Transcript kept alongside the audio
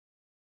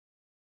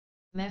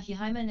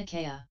Mahihima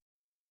Nikaya.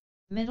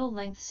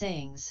 Middle-length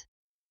sayings.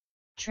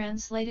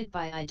 Translated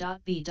by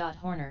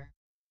I.B.Horner.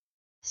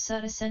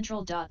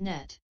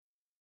 SuttaCentral.net.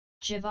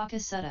 Jivaka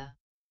Sutta.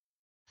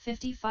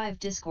 55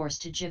 Discourse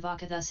to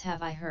Jivaka. Thus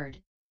have I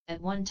heard,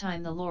 at one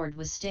time the Lord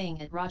was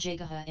staying at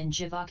Rajagaha in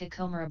Jivaka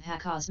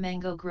Komarabhaka's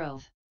mango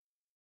grove.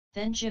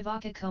 Then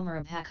Jivaka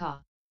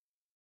Komarabhaka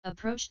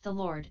approached the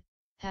Lord.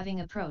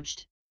 Having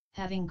approached,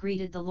 having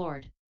greeted the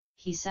Lord,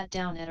 he sat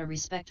down at a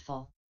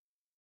respectful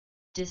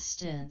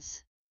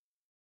distance.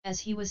 As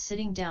he was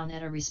sitting down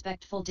at a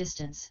respectful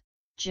distance,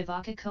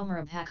 Jivaka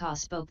Komarabhaka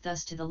spoke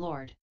thus to the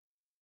Lord.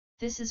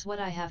 This is what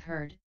I have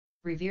heard,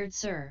 revered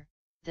sir,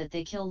 that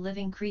they kill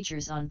living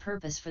creatures on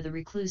purpose for the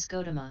recluse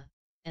Gautama,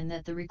 and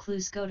that the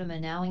recluse Gautama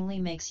knowingly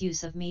makes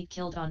use of meat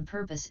killed on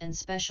purpose and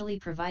specially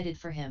provided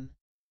for him.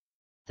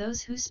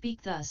 Those who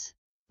speak thus,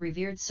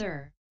 revered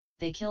sir,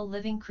 they kill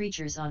living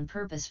creatures on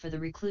purpose for the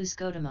recluse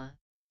Gautama,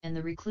 and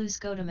the recluse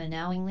Gautama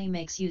knowingly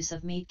makes use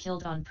of meat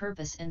killed on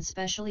purpose and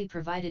specially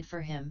provided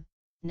for him,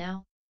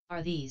 now,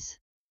 are these.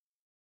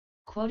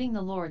 Quoting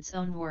the Lord's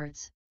own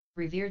words,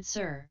 revered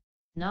sir,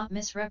 not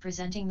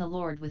misrepresenting the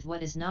Lord with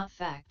what is not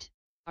fact,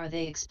 are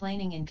they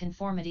explaining in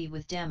conformity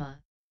with Dhamma,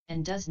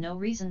 and does no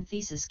reason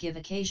thesis give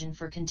occasion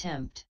for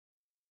contempt?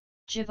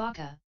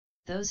 Jivaka,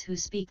 those who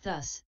speak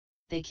thus,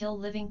 they kill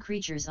living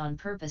creatures on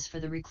purpose for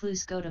the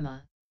recluse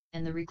Gautama,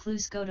 and the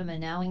recluse Gautama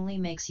knowingly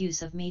makes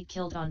use of meat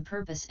killed on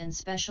purpose and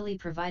specially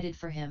provided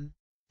for him,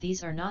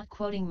 these are not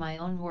quoting my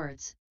own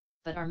words,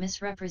 but are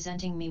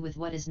misrepresenting me with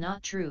what is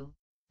not true,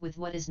 with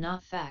what is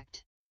not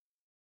fact.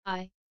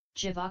 I,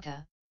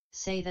 Jivaka,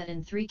 say that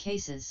in 3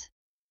 cases.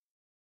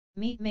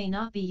 Meat may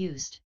not be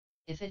used,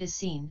 if it is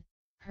seen,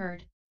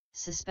 heard,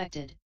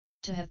 suspected,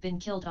 to have been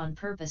killed on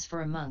purpose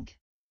for a monk.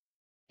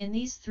 In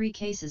these 3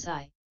 cases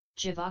I,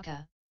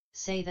 Jivaka,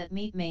 say that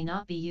meat may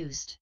not be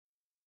used.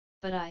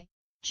 But I,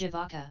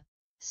 Jivaka,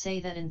 say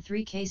that in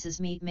 3 cases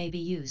meat may be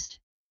used,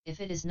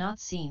 if it is not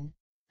seen,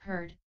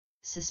 heard,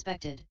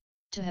 suspected,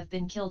 to have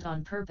been killed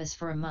on purpose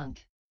for a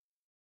monk.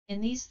 In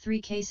these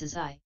 3 cases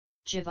I,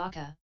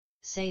 Jivaka,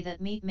 say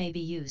that meat may be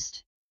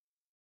used.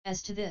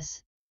 As to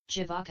this,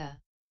 Jivaka,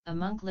 a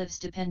monk lives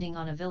depending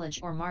on a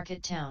village or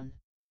market town.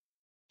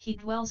 He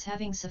dwells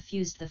having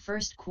suffused the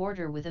first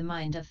quarter with a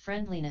mind of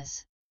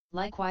friendliness,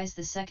 likewise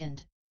the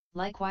second,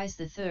 likewise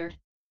the third,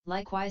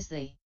 likewise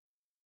the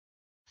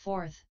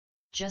fourth,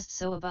 just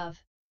so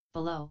above,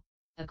 below,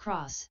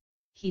 across,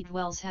 he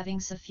dwells having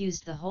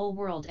suffused the whole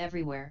world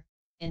everywhere,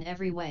 in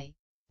every way,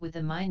 with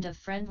a mind of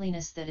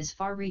friendliness that is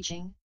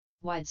far-reaching,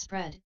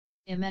 widespread,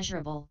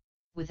 immeasurable,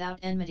 without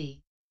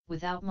enmity,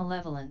 without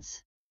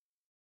malevolence.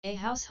 A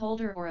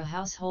householder or a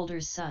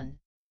householder's son,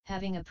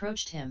 having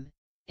approached him,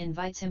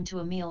 invites him to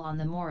a meal on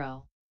the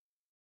morrow.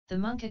 The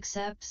monk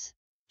accepts,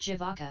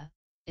 Jivaka,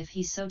 if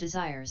he so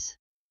desires.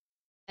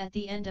 At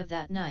the end of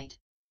that night,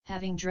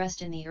 having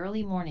dressed in the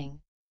early morning,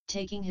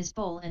 taking his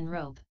bowl and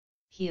robe,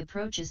 he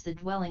approaches the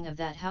dwelling of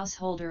that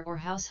householder or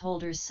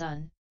householder's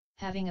son.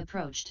 Having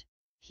approached,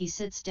 he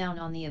sits down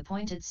on the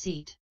appointed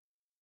seat.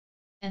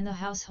 And the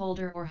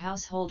householder or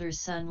householder's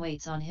son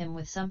waits on him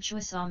with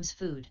sumptuous alms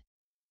food.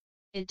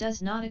 It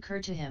does not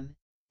occur to him,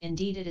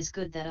 indeed it is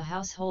good that a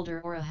householder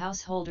or a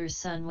householder's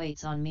son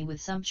waits on me with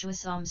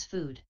sumptuous alms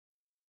food.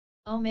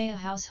 Oh, may a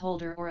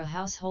householder or a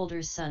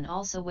householder's son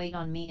also wait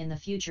on me in the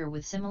future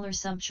with similar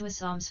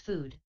sumptuous alms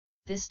food.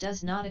 This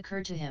does not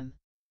occur to him.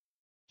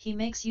 He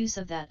makes use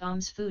of that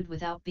alms food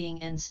without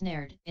being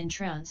ensnared,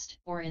 entranced,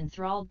 or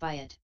enthralled by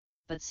it,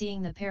 but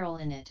seeing the peril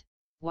in it,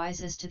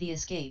 wise as to the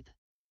escape.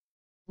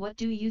 What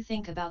do you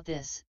think about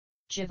this,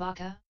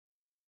 Jivaka?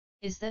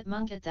 Is that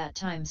monk at that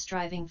time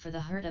striving for the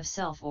hurt of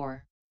self,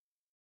 or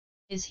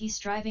is he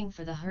striving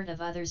for the hurt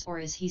of others, or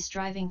is he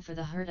striving for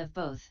the hurt of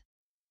both?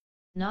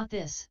 Not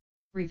this,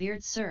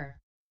 revered sir.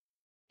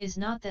 Is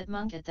not that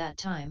monk at that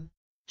time,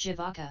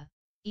 Jivaka,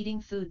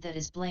 eating food that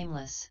is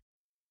blameless?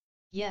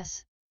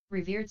 Yes,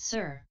 revered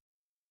sir.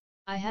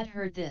 I had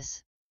heard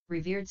this,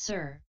 revered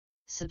sir,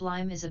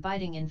 sublime is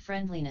abiding in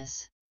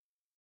friendliness.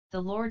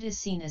 The Lord is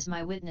seen as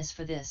my witness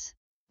for this,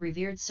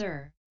 revered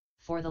sir,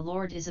 for the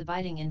Lord is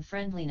abiding in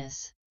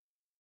friendliness.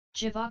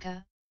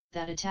 Jivaka,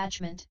 that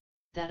attachment,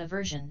 that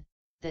aversion,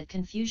 that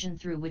confusion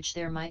through which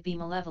there might be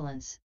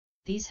malevolence,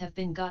 these have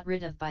been got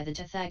rid of by the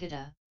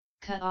Tathagata,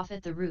 cut off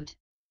at the root,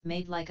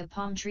 made like a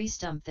palm tree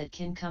stump that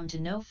can come to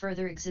no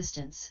further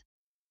existence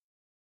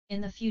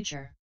in the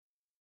future.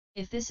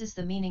 If this is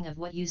the meaning of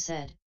what you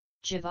said,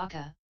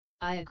 Jivaka,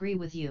 I agree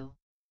with you.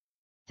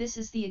 This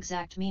is the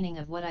exact meaning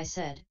of what I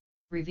said,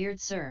 revered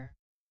sir.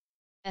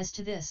 As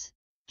to this,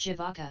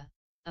 Jivaka,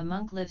 a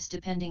monk lives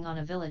depending on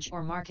a village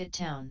or market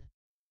town.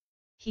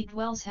 He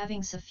dwells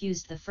having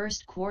suffused the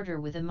first quarter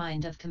with a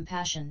mind of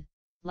compassion,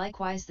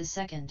 likewise the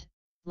second,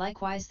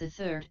 likewise the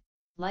third,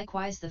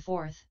 likewise the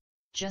fourth,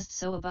 just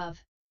so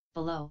above,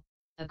 below,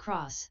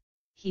 across,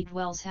 he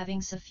dwells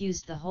having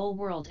suffused the whole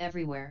world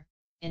everywhere,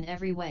 in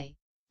every way,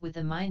 with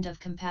a mind of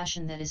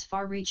compassion that is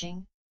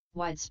far-reaching,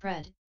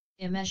 widespread,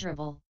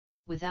 immeasurable,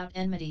 without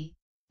enmity,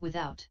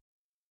 without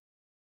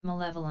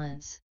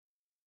malevolence.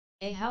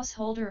 A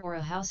householder or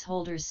a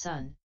householder's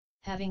son,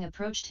 having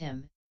approached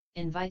him,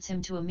 invites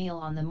him to a meal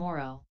on the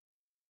morrow.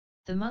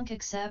 The monk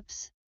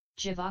accepts,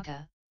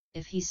 Jivaka,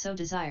 if he so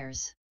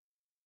desires.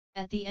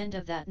 At the end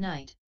of that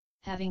night,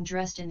 having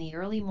dressed in the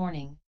early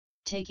morning,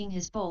 taking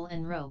his bowl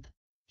and robe,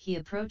 he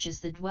approaches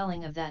the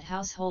dwelling of that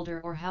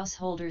householder or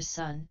householder's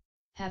son.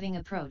 Having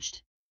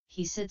approached,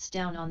 he sits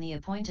down on the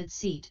appointed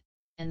seat,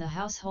 and the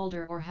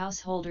householder or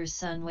householder's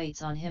son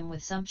waits on him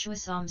with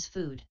sumptuous alms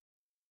food.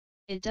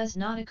 It does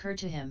not occur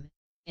to him,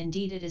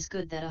 indeed it is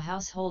good that a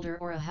householder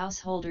or a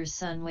householder's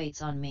son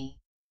waits on me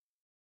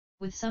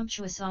with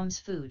sumptuous alms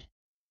food.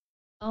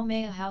 Oh,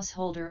 may a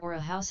householder or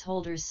a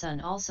householder's son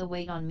also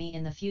wait on me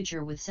in the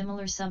future with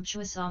similar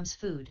sumptuous alms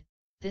food.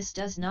 This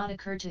does not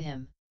occur to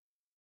him.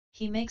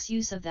 He makes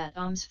use of that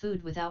alms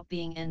food without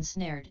being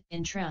ensnared,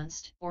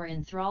 entranced, or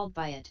enthralled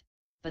by it,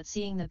 but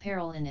seeing the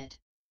peril in it,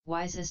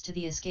 wise as to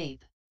the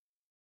escape.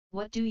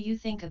 What do you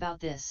think about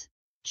this,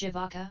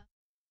 Jivaka?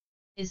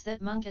 Is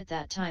that monk at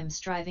that time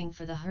striving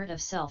for the hurt of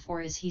self,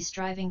 or is he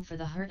striving for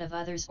the hurt of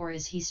others, or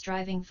is he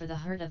striving for the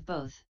hurt of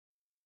both?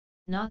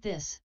 Not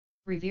this,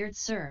 revered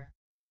sir.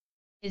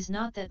 Is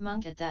not that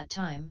monk at that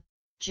time,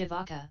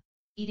 Jivaka,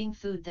 eating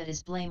food that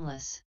is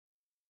blameless?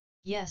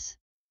 Yes,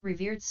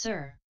 revered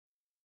sir.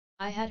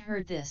 I had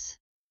heard this.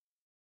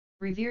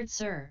 Revered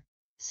sir,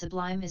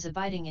 sublime is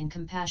abiding in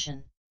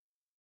compassion.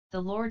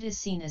 The Lord is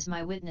seen as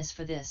my witness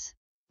for this,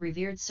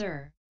 revered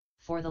sir,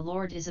 for the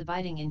Lord is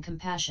abiding in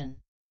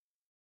compassion.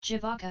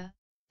 Jivaka,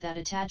 that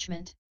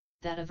attachment,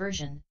 that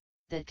aversion,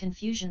 that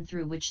confusion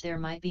through which there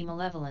might be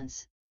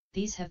malevolence,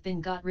 these have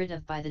been got rid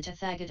of by the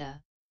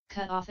Tathagata,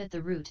 cut off at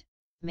the root,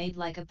 made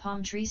like a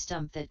palm tree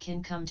stump that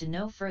can come to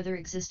no further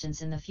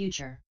existence in the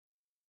future.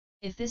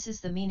 If this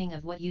is the meaning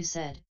of what you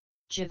said,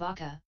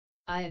 Jivaka,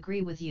 I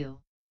agree with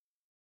you.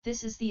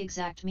 This is the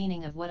exact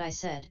meaning of what I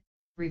said,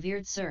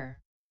 revered sir.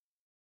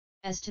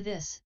 As to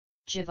this,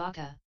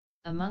 Jivaka,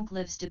 a monk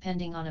lives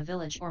depending on a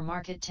village or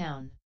market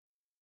town.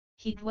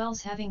 He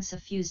dwells having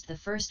suffused the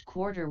first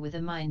quarter with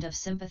a mind of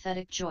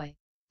sympathetic joy,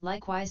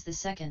 likewise the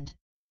second,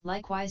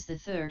 likewise the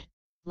third,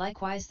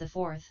 likewise the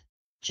fourth,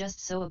 just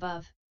so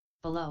above,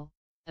 below,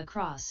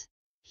 across,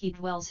 he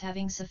dwells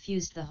having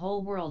suffused the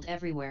whole world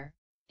everywhere,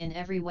 in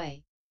every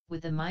way,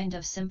 with the mind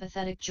of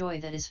sympathetic joy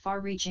that is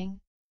far-reaching,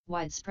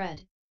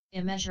 widespread,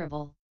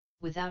 immeasurable,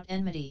 without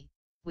enmity,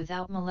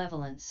 without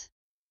malevolence.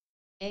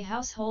 A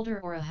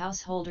householder or a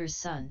householder's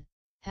son,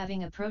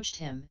 having approached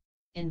him,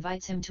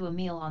 invites him to a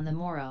meal on the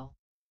morrow.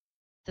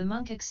 The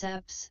monk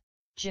accepts,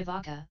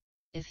 Jivaka,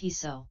 if he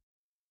so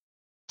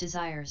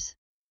desires.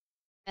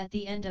 At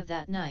the end of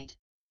that night,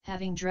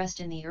 having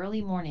dressed in the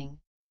early morning,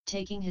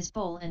 taking his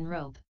bowl and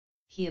robe,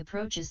 he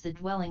approaches the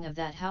dwelling of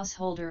that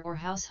householder or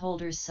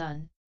householder's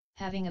son.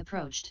 Having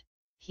approached,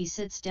 he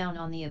sits down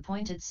on the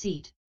appointed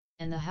seat,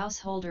 and the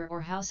householder or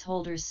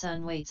householder's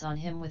son waits on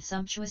him with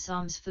sumptuous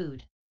alms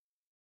food.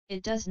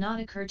 It does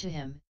not occur to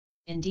him,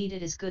 indeed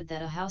it is good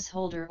that a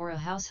householder or a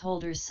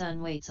householder's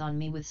son waits on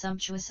me with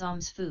sumptuous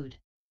alms food.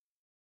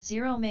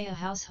 0 May a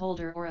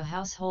householder or a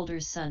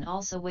householder's son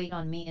also wait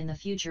on me in the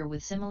future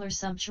with similar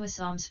sumptuous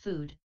alms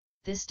food.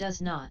 This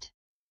does not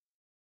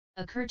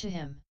occur to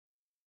him.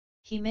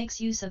 He makes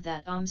use of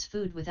that alms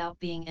food without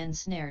being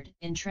ensnared,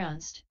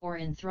 entranced, or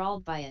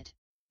enthralled by it,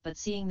 but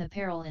seeing the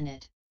peril in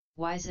it,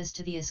 wise as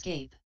to the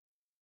escape.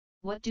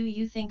 What do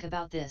you think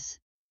about this,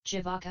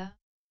 Jivaka?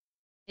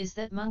 Is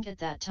that monk at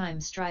that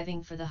time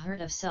striving for the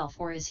hurt of self,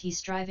 or is he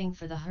striving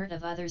for the hurt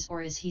of others,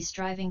 or is he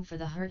striving for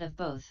the hurt of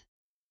both?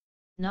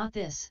 Not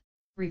this,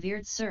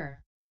 revered sir.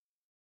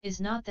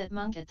 Is not that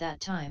monk at that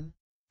time,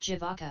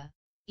 Jivaka,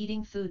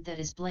 eating food that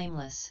is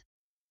blameless?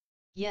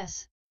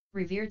 Yes,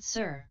 revered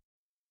sir.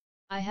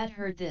 I had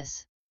heard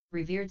this,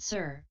 revered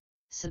sir,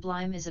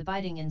 sublime is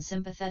abiding in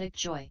sympathetic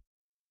joy.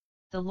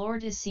 The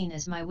Lord is seen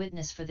as my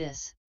witness for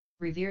this,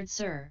 revered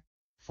sir,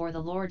 for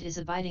the Lord is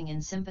abiding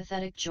in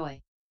sympathetic joy.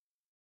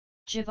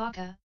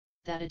 Jivaka,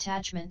 that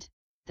attachment,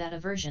 that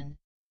aversion,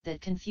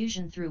 that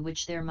confusion through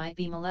which there might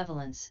be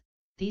malevolence,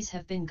 these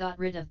have been got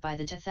rid of by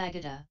the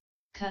Tathagata,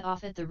 cut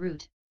off at the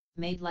root,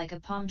 made like a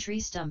palm tree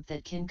stump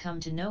that can come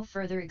to no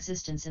further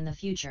existence in the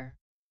future.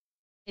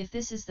 If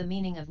this is the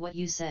meaning of what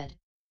you said,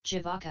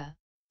 Jivaka,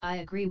 I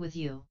agree with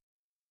you.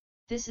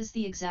 This is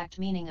the exact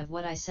meaning of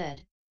what I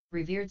said,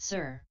 revered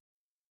sir.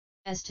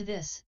 As to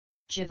this,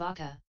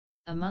 Jivaka,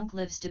 a monk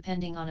lives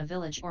depending on a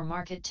village or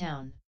market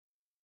town.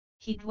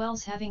 He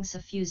dwells having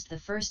suffused the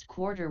first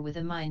quarter with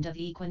a mind of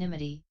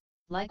equanimity,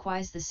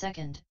 likewise the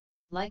second,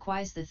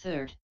 likewise the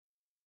third,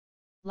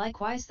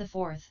 likewise the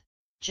fourth,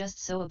 just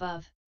so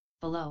above,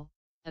 below,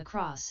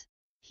 across,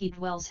 he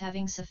dwells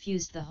having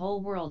suffused the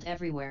whole world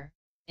everywhere,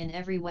 in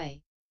every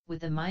way,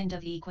 with the mind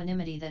of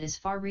equanimity that is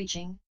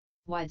far-reaching,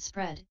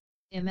 widespread,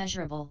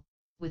 immeasurable,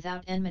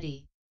 without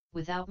enmity,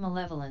 without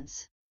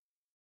malevolence.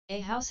 A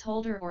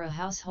householder or a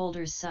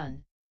householder's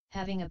son,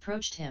 having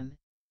approached him,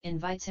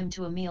 invites him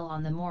to a meal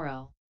on the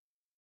morrow.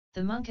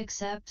 The monk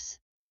accepts,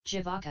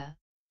 Jivaka,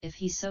 if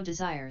he so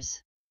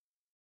desires.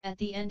 At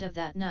the end of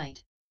that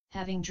night,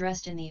 having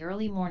dressed in the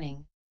early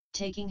morning,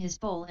 taking his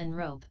bowl and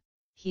robe,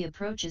 he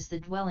approaches the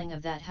dwelling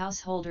of that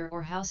householder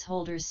or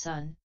householder's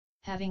son.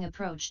 Having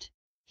approached,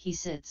 he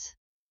sits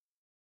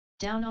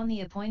down on the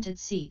appointed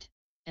seat,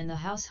 and the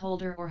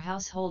householder or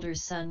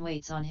householder's son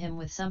waits on him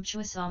with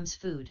sumptuous alms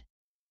food.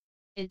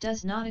 It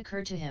does not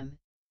occur to him,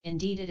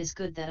 indeed it is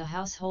good that a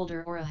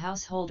householder or a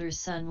householder's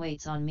son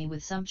waits on me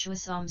with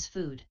sumptuous alms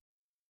food.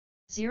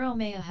 0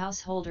 May a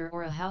householder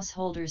or a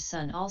householder's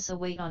son also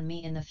wait on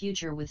me in the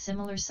future with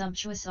similar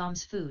sumptuous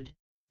alms food.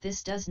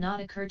 This does not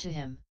occur to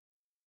him.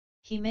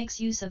 He makes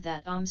use of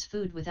that alms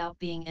food without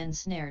being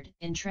ensnared,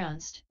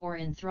 entranced, or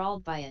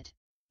enthralled by it,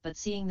 but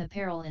seeing the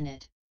peril in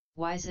it,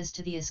 wise as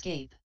to the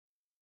escape.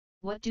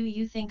 What do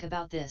you think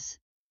about this,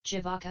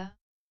 Jivaka?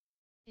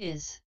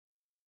 Is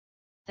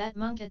that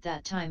monk at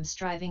that time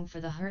striving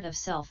for the hurt of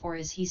self, or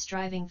is he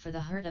striving for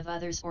the hurt of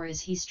others, or is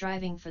he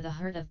striving for the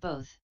hurt of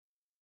both?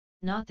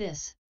 Not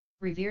this,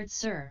 revered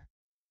sir.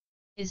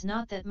 Is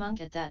not that monk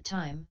at that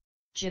time,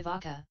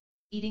 Jivaka,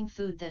 eating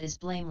food that is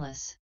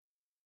blameless?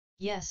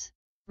 Yes,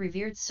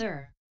 revered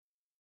sir.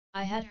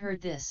 I had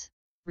heard this,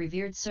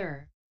 revered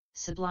sir.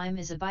 Sublime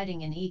is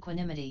abiding in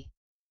equanimity.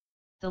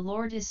 The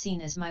Lord is seen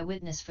as my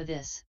witness for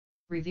this,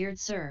 revered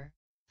sir,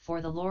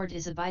 for the Lord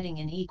is abiding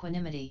in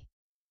equanimity.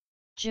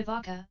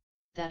 Jivaka,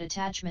 that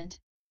attachment,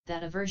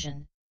 that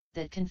aversion,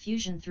 that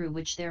confusion through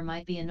which there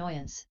might be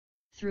annoyance,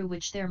 through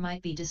which there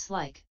might be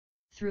dislike,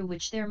 through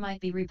which there might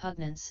be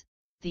repugnance,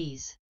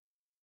 these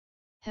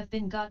have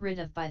been got rid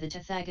of by the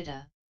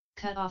Tathagata,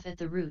 cut off at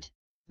the root,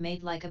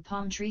 made like a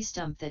palm tree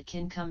stump that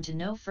can come to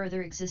no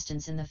further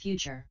existence in the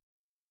future.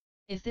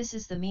 If this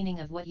is the meaning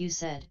of what you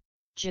said,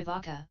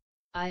 Jivaka,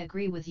 I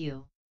agree with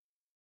you.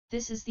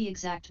 This is the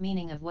exact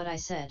meaning of what I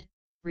said,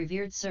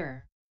 revered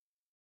sir.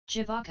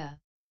 Jivaka,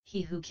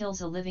 he who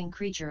kills a living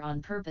creature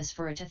on purpose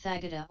for a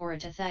Tathagata or a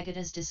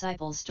Tathagata's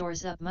disciple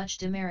stores up much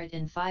demerit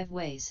in 5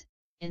 ways,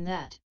 in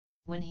that,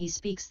 when he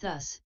speaks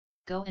thus,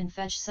 go and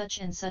fetch such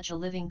and such a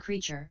living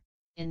creature,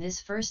 in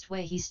this first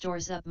way he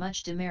stores up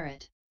much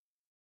demerit.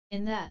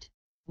 In that,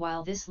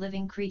 while this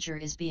living creature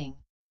is being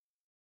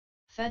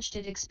fetched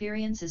it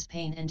experiences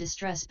pain and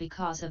distress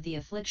because of the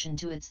affliction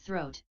to its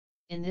throat,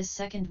 in this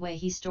second way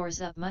he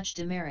stores up much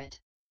demerit.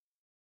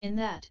 In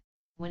that,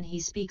 when he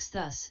speaks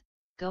thus,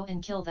 go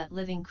and kill that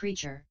living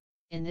creature,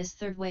 in this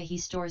third way he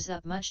stores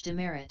up much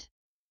demerit.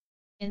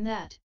 In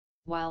that,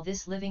 while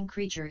this living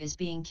creature is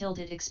being killed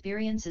it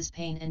experiences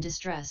pain and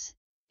distress,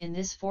 in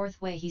this fourth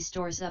way he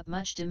stores up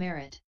much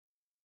demerit.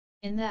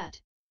 In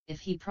that, if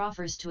he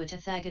proffers to a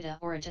Tathagata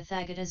or a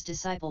Tathagata's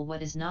disciple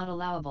what is not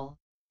allowable,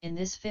 in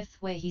this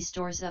fifth way he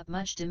stores up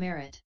much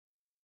demerit.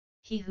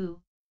 He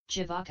who,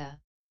 Jivaka,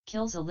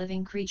 kills a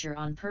living creature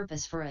on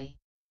purpose for a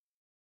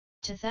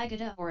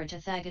Tathagata or a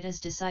Tathagata's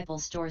disciple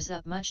stores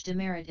up much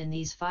demerit in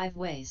these 5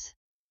 ways.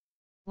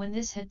 When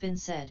this had been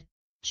said,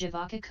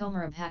 Jivaka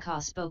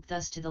Komarabhaka spoke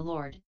thus to the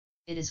Lord,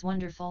 It is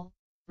wonderful,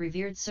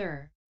 revered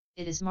sir,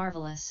 it is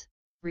marvelous,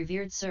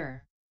 revered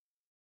sir.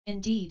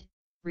 Indeed,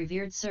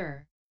 revered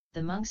sir,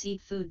 the monks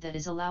eat food that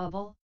is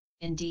allowable,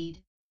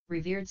 indeed,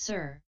 revered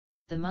sir,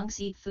 the monks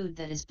eat food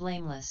that is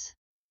blameless.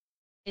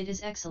 It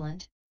is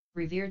excellent,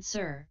 revered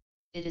sir,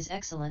 it is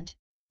excellent,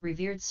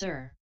 revered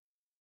sir.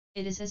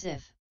 It is as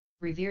if,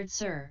 revered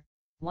sir,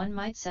 one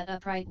might set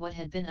upright what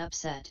had been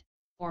upset,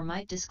 or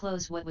might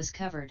disclose what was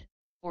covered,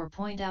 or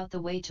point out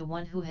the way to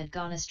one who had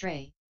gone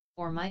astray,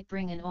 or might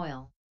bring an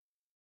oil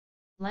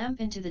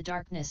lamp into the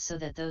darkness so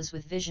that those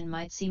with vision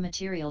might see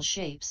material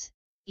shapes,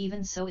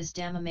 even so is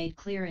Dhamma made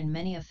clear in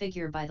many a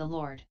figure by the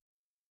Lord.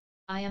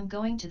 I am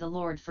going to the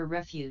Lord for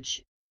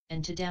refuge,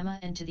 and to Dhamma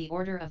and to the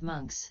order of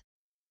monks.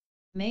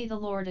 May the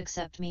Lord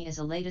accept me as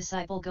a lay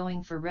disciple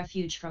going for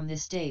refuge from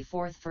this day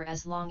forth for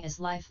as long as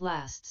life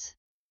lasts.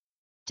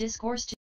 Discourse